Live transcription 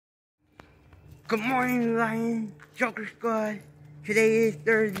Good morning, Lion Joker Squad. Today is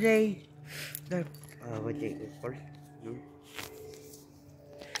Thursday. What day is first? No.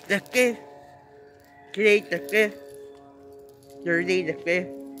 The 5th. Today's the 5th. Thursday the 5th,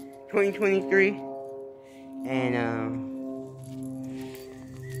 2023. And,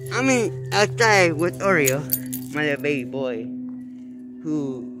 I'm outside with Oreo, my little baby boy,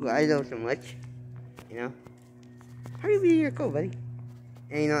 who I love so much, you know. How do you be your coat, buddy?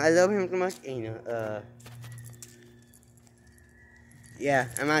 And, I love him so much, and, yeah,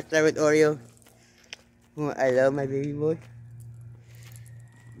 I'm outside with Oreo, who I love, my baby boy.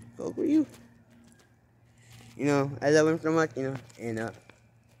 Go for you. I love him so much, and,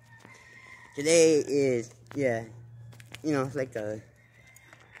 today is, yeah, it's like a,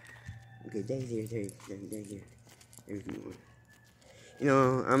 okay, there's here. There's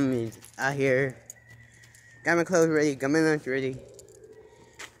more. I'm out here, got my clothes ready, got my lunch ready.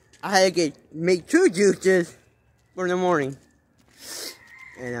 I had to make 2 juices for the morning.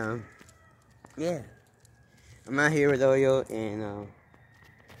 And, yeah. I'm out here with Oreo and,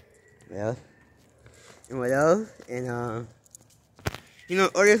 what else? And,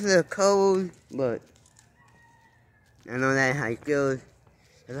 Oreo's a little cold, but I know that's how he feels.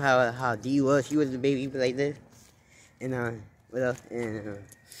 That's how Dee was. She was the baby like this. And, what else? And,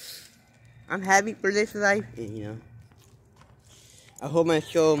 I'm happy for this life. And, I hope I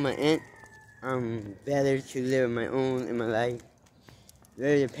show my aunt I'm better to live my own in my life.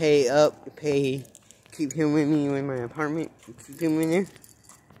 Better to pay up, keep him with me in my apartment, keep him in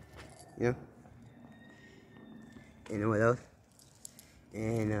there. And what else?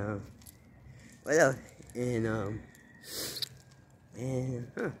 And, what else? And,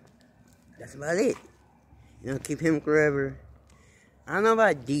 that's about it. Keep him forever. I don't know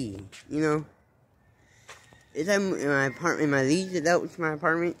about D, It's like my apartment, my lease is out with my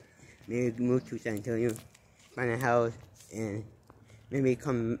apartment. Maybe move to San Antonio, find a house, and maybe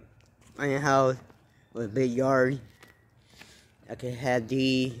come find a house with a big yard. I could have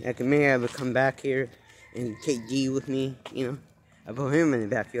D, maybe I would come back here and take D with me, I put him in the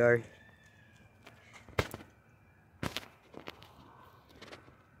backyard.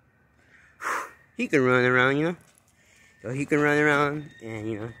 He can run around, So he can run around,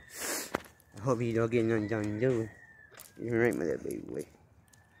 and, I hope he don't get nothing done to do. You're right, my little baby boy.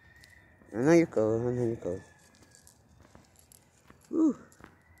 I know you're cold. Whew.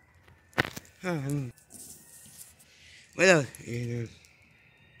 What else? And,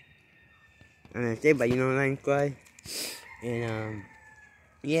 I'm gonna say, but Lion Squad. And,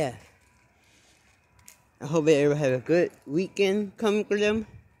 yeah. I hope everybody have a good weekend coming for them.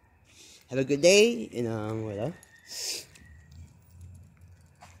 Have a good day. And, what else?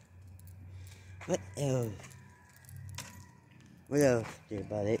 What else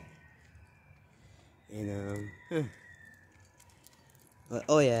about it? And, But,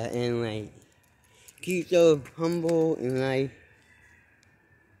 oh yeah, and keep so humble in life.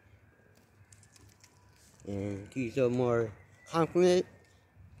 And keep so more confident,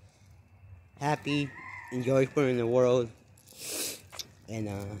 happy, and joyful in the world. And,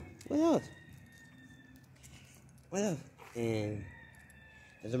 what else? And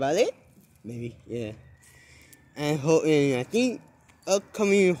that's about it? Maybe, yeah. And I think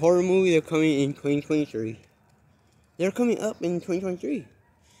upcoming horror movies are coming in 2023. They're coming up in 2023.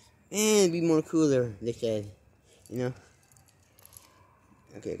 And it'd be more cooler, they said. Okay,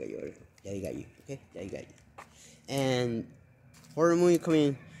 I got you order. Daddy got you. Okay, Daddy got you. And horror movie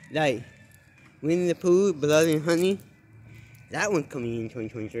coming, like Winnie the Pooh, Blood and Honey. That one's coming in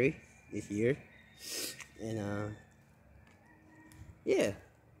 2023, this year. And, yeah.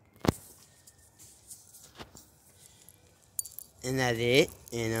 And that's it.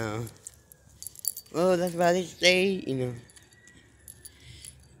 And, well, that's about it today,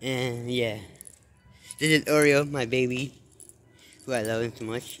 And, yeah. This is Oreo, my baby, who I love him so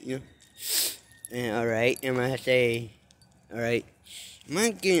much, And, alright, I'm gonna say, alright. I'm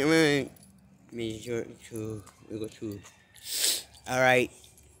gonna make sure to go to, alright,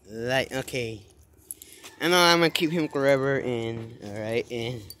 okay. I know I'm gonna keep him forever, and, alright,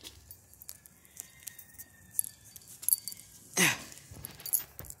 and,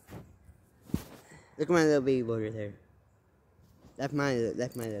 look at my little baby boy right there. That's my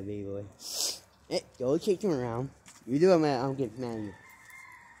little baby boy. Hey, don't chase him around. You do it, man. I'm getting mad at you.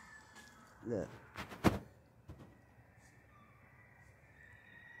 Look.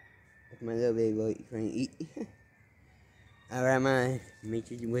 That's my little baby boy trying to eat. Alright, man. Make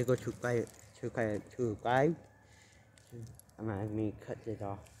sure you go to 5. I'm gonna cut this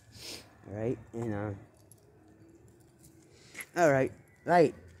off. Alright, and, alright.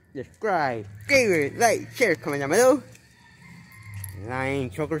 Right. subscribe, favorite, like, share, comment down below. Lion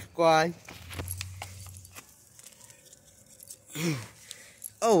Choker Squad.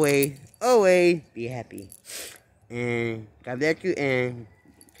 Always be happy. And God bless you and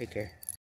take care.